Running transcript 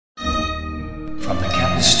From the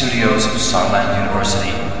campus studios of Songland University,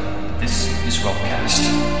 this is RoPeCast,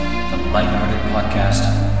 the lighthearted podcast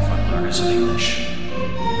for learners of English,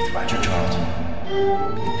 with Roger Charlton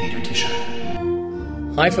and Peter Tischer.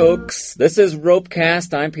 Hi folks, this is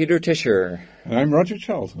RoPeCast. I'm Peter Tischer. And I'm Roger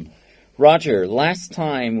Charlton. Roger, last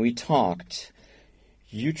time we talked,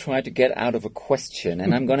 you tried to get out of a question,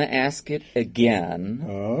 and I'm going to ask it again.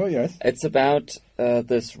 Oh, yes. It's about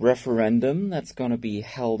this referendum that's going to be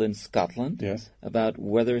held in Scotland. Yes. About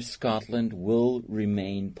whether Scotland will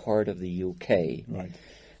remain part of the UK. Right.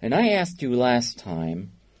 And I asked you last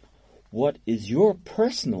time, what is your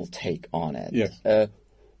personal take on it? Yes.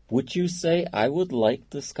 Would you say I would like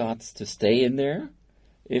the Scots to stay in there?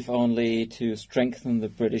 If only to strengthen the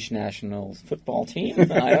British national football team?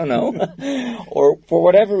 I don't know. Or for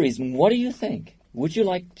whatever reason, what do you think? Would you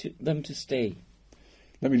like them to stay?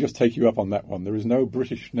 Let me just take you up on that one. There is no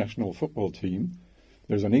British national football team.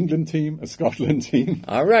 There's an England team, a Scotland team.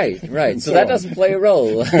 All right. So that doesn't play a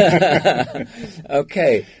role.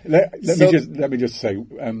 Okay. Let me just say,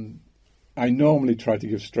 I normally try to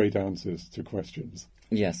give straight answers to questions.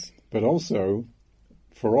 Yes. But also,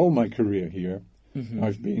 for all my career here, Mm-hmm.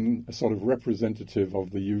 I've been a sort of representative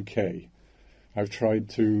of the UK. I've tried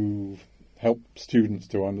to help students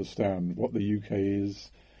to understand what the UK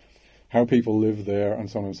is, how people live there, and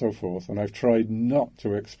so on and so forth. And I've tried not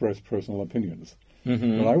to express personal opinions.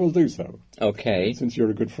 Mm-hmm. But I will do so. Okay. Since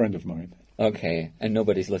you're a good friend of mine. Okay. And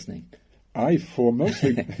nobody's listening. For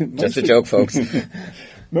mostly... Just a joke, folks.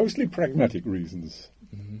 Mostly pragmatic reasons.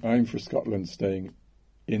 Mm-hmm. I'm for Scotland staying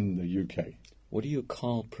in the UK. What do you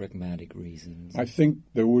call pragmatic reasons? I think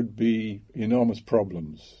there would be enormous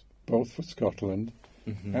problems, both for Scotland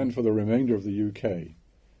and for the remainder of the UK,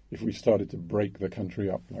 if we started to break the country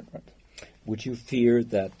up like that. Would you fear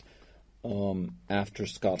that after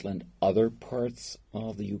Scotland, other parts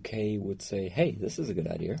of the UK would say, hey, this is a good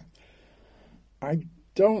idea? I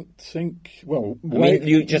don't think, well...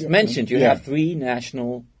 you just mentioned you have three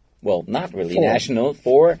national, well, not really national,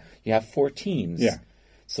 you have four teams. Yeah.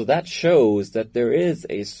 So that shows that there is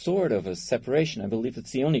a sort of a separation. I believe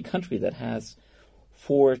it's the only country that has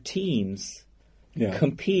four teams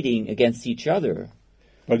competing against each other.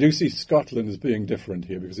 But I do see Scotland as being different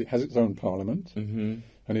here because it has its own parliament and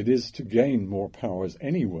it is to gain more powers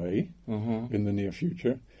anyway in the near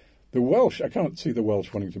future. The Welsh, I can't see the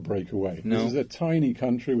Welsh wanting to break away. No. This is a tiny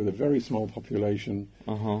country with a very small population.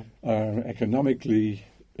 Economically,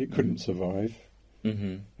 it couldn't survive.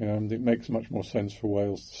 And it makes much more sense for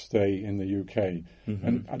Wales to stay in the UK.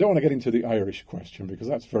 And I don't want to get into the Irish question because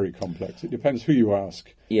that's very complex. It depends who you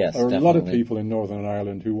ask. Yes, there are definitely. a lot of people in Northern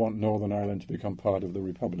Ireland who want Northern Ireland to become part of the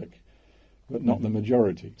Republic, but not the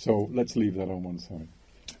majority. So let's leave that on one side.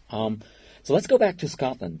 So let's go back to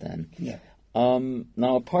Scotland then. Yeah.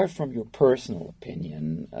 Now, apart from your personal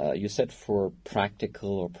opinion, you said for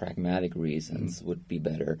practical or pragmatic reasons would be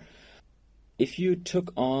better. If you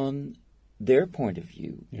took on their point of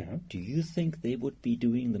view, do you think they would be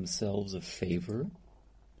doing themselves a favor?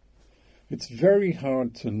 It's very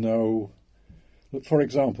hard to know. For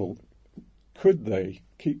example, could they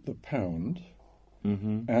keep the pound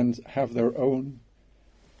and have their own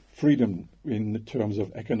freedom in terms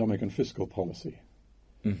of economic and fiscal policy?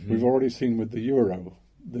 We've already seen with the euro,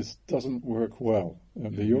 this doesn't work well.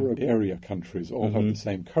 The euro area countries all have the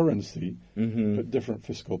same currency, but different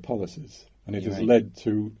fiscal policies. And it has led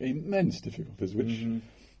to immense difficulties, which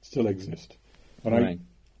still exist. But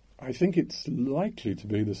I think it's likely to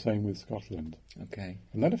be the same with Scotland. Okay.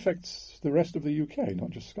 And that affects the rest of the UK, not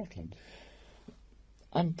just Scotland.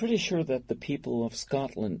 I'm pretty sure that the people of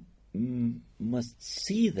Scotland must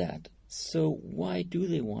see that. So why do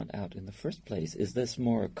they want out in the first place? Is this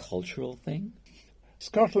more a cultural thing?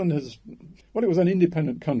 Scotland it was an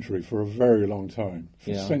independent country for a very long time,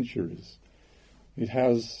 for centuries. It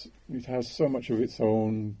has so much of its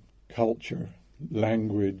own culture,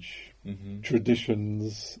 language,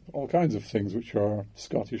 traditions, all kinds of things which are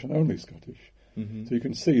Scottish and only Scottish. So you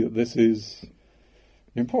can see that this is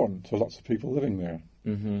important to lots of people living there.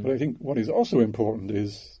 But I think what is also important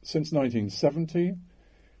is since 1970,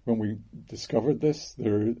 when we discovered this,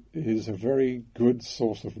 there is a very good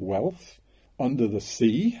source of wealth under the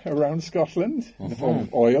sea around Scotland in the form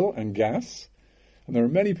of oil and gas. And there are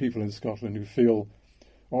many people in Scotland who feel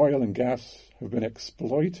oil and gas have been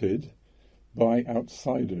exploited by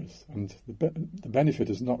outsiders, and the benefit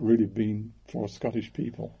has not really been for Scottish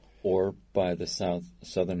people. Or by the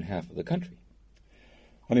southern half of the country.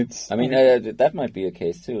 And it's. I mean, that might be a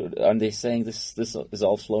case too. Are they saying this is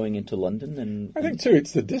all flowing into London? And I think too,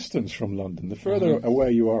 it's the distance from London. The further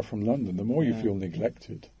away you are from London, the more you feel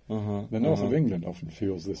neglected. The north of England often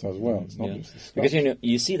feels this as well. It's not just the Scots. Because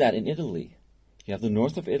you see that in Italy. You have the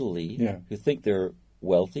north of Italy who think they're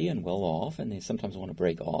wealthy and well off, and they sometimes want to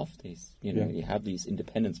break off. You have these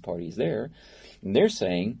independence parties there, and they're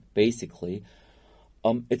saying basically,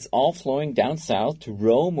 it's all flowing down south to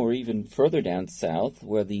Rome or even further down south,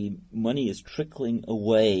 where the money is trickling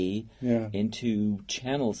away into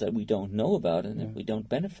channels that we don't know about and that we don't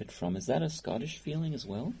benefit from. Is that a Scottish feeling as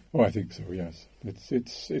well? Oh, I think so. Yes,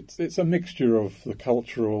 it's a mixture of the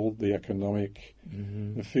cultural, the economic,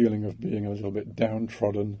 the feeling of being a little bit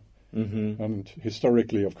downtrodden. And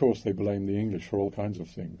historically, of course, they blame the English for all kinds of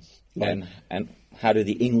things. And how do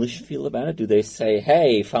the English feel about it? Do they say,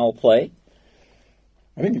 "Hey, foul play"?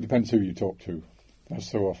 I think it depends who you talk to, as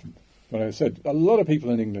so often. But I said, a lot of people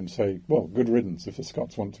in England say, well, good riddance. If the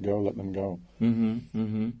Scots want to go, let them go.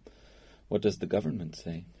 What does the government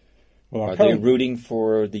say? Well, are they rooting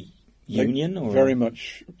for the union? Or? Very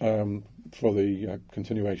much for the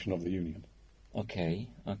continuation of the union. Okay.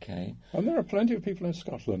 And there are plenty of people in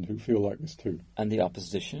Scotland who feel like this too. And the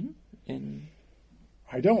opposition in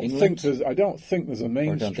I don't think there's a mainstream.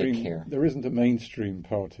 Or don't they care? There isn't a mainstream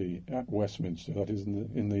party at Westminster, that is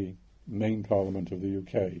in the main Parliament of the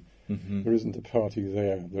UK. There isn't a party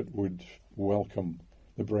there that would welcome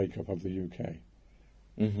the breakup of the UK.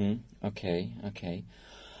 Okay.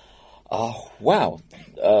 Oh, wow.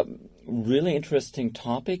 Really interesting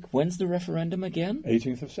topic. When's the referendum again?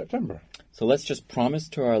 18th of September. So let's just promise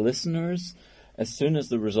to our listeners, as soon as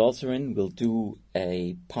the results are in, we'll do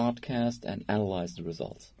a podcast and analyze the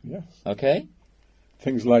results. Yes. Okay?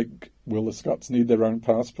 Things like, will the Scots need their own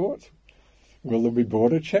passport? Will there be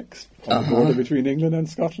border checks on the border between England and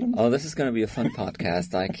Scotland? Oh, this is going to be a fun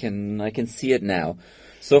podcast. I can see it now.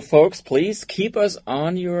 So, folks, please keep us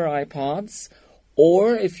on your iPods.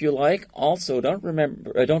 Or, if you like, also don't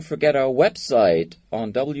forget our website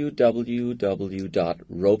on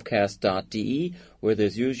www.ropecast.de, where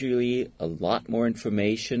there's usually a lot more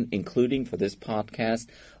information, including for this podcast,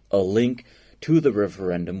 a link to the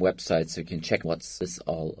referendum website so you can check what's this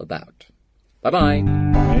all about. Bye-bye.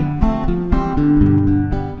 Bye.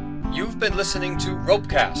 You've been listening to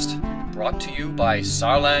RoPeCast, brought to you by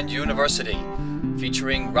Saarland University,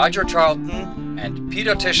 featuring Roger Charlton and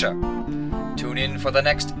Peter Tischer. Tune in for the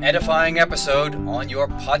next edifying episode on your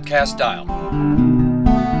podcast dial.